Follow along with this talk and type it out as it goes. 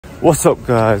What's up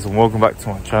guys, and welcome back to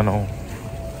my channel.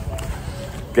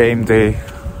 Game day,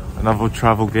 another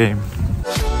travel game.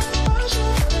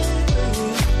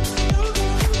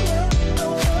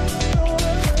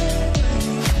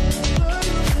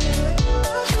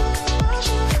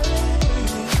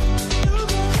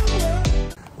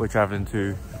 We're traveling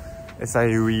to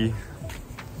SIUE.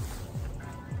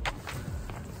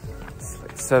 It's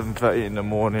like 7:30 in the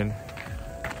morning.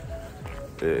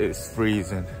 It's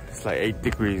freezing. It's like 8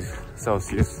 degrees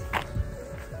Celsius.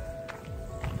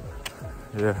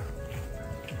 Yeah.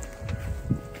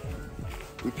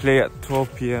 We play at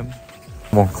 12 PM.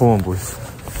 Come on boys.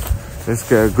 Let's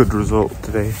get a good result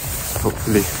today,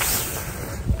 hopefully.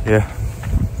 Yeah.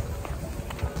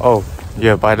 Oh,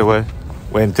 yeah, by the way,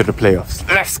 we're into the playoffs.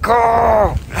 Let's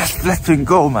go! Let's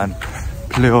go, man.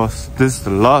 Playoffs. This is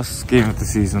the last game of the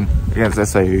season against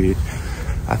SIUE.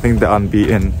 I think they're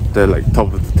unbeaten. They're like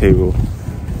top of the table.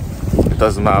 It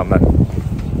doesn't matter, man.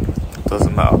 It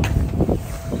doesn't matter.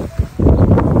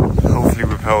 Hopefully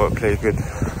Repel will play good.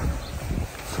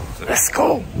 Let's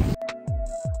go!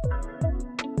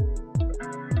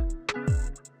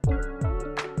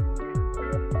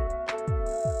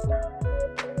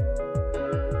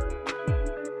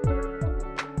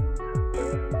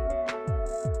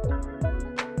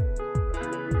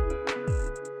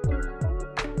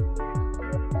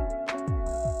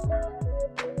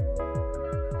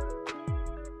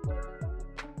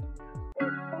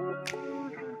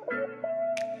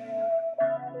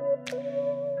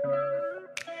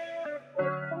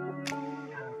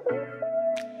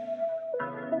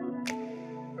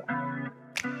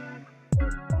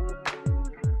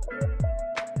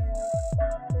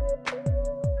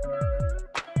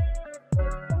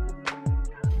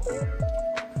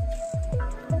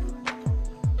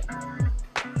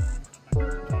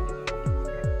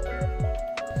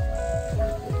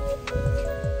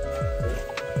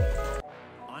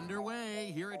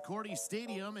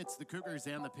 Stadium. It's the Cougars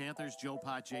and the Panthers. Joe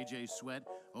Pot, JJ Sweat,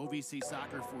 OVC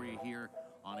Soccer for you here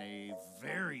on a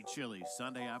very chilly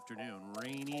Sunday afternoon.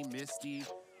 Rainy, misty.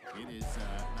 It is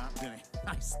not been a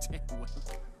nice day.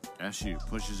 SU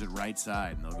pushes it right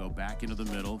side, and they'll go back into the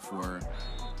middle for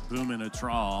boom and a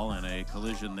trawl, and a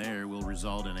collision there will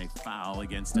result in a foul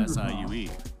against SIUE.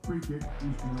 Free kick,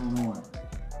 Eastern Illinois.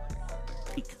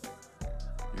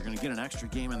 You're going to get an extra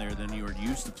game in there than you are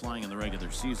used to playing in the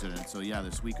regular season. And so, yeah,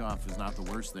 this week off is not the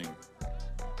worst thing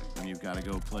when you've got to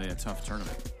go play a tough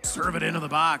tournament. Serve it into the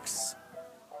box.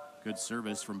 Good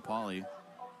service from Pauly.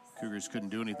 Cougars couldn't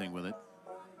do anything with it.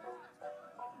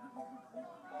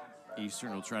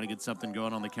 Eastern will try to get something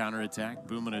going on the counterattack.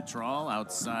 Boom and a trawl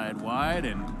outside wide,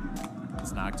 and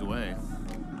it's knocked away.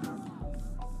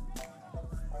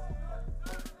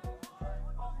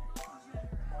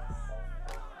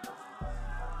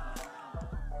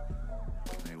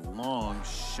 Long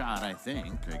shot, I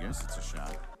think. I guess it's a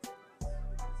shot.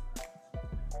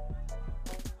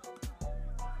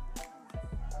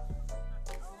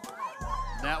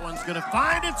 That one's going to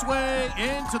find its way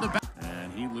into the back.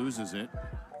 And he loses it.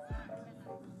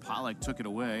 Pollock took it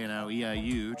away, and now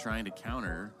EIU trying to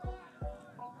counter.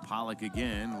 Pollock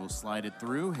again will slide it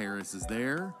through. Harris is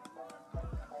there.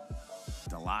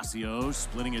 Delasio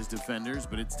splitting his defenders,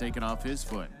 but it's taken off his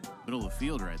foot. Middle of the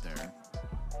field right there.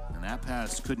 And that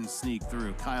pass couldn't sneak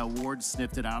through. Kyle Ward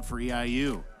sniffed it out for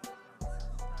EIU.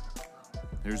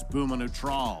 There's Booma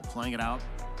Neutral playing it out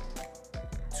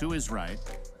to his right.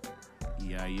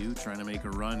 EIU trying to make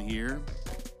a run here.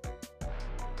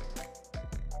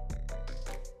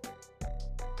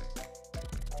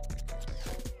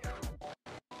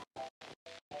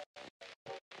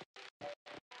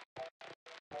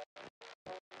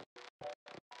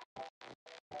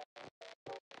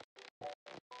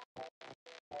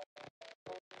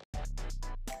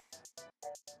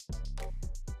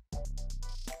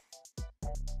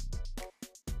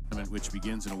 Which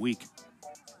begins in a week.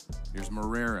 Here's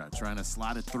Morera trying to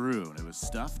slot it through, and it was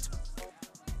stuffed.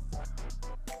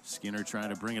 Skinner trying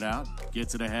to bring it out,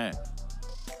 gets it ahead.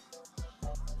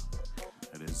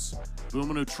 It is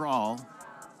Booma Neutral.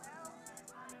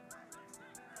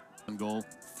 On goal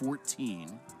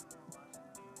 14.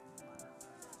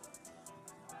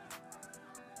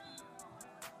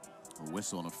 A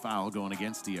whistle and a foul going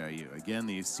against EIU. Again,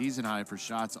 the season high for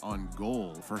shots on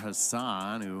goal for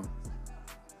Hassan, who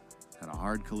had a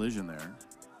hard collision there.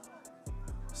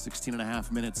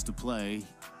 16.5 minutes to play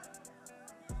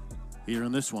here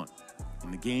in this one. In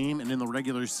the game and in the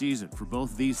regular season for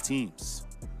both these teams.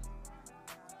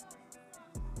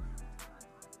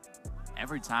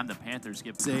 every time the Panthers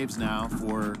get saves now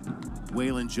for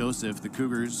Waylon Joseph. The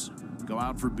Cougars go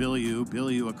out for Bilyeu.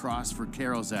 Bilyeu across for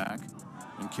Karolzak.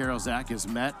 And Karolzak is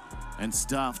met and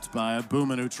stuffed by a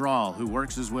Boomin Utral, who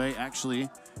works his way. Actually,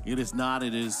 it is not.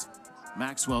 It is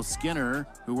Maxwell Skinner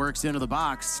who works into the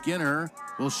box. Skinner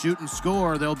will shoot and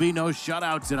score. There'll be no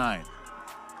shutout tonight.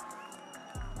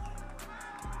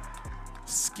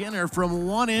 Skinner from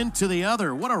one end to the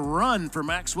other. What a run for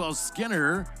Maxwell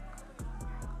Skinner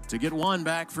to get one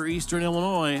back for Eastern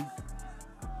Illinois.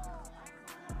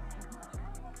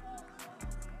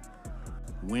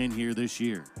 Win here this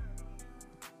year.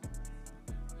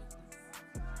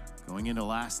 Going into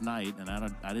last night, and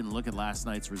I didn't look at last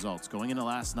night's results. Going into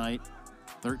last night,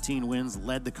 13 wins,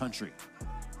 led the country.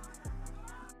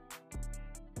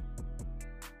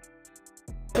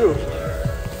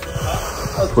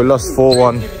 We lost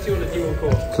 4-1.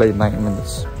 Played 90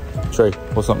 minutes. Trey,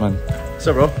 what's up, man? What's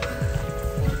up, bro?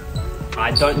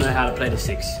 I don't know how to play the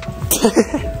 6.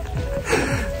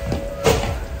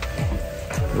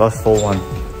 Lost 4-1.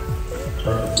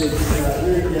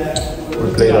 We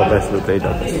played our best.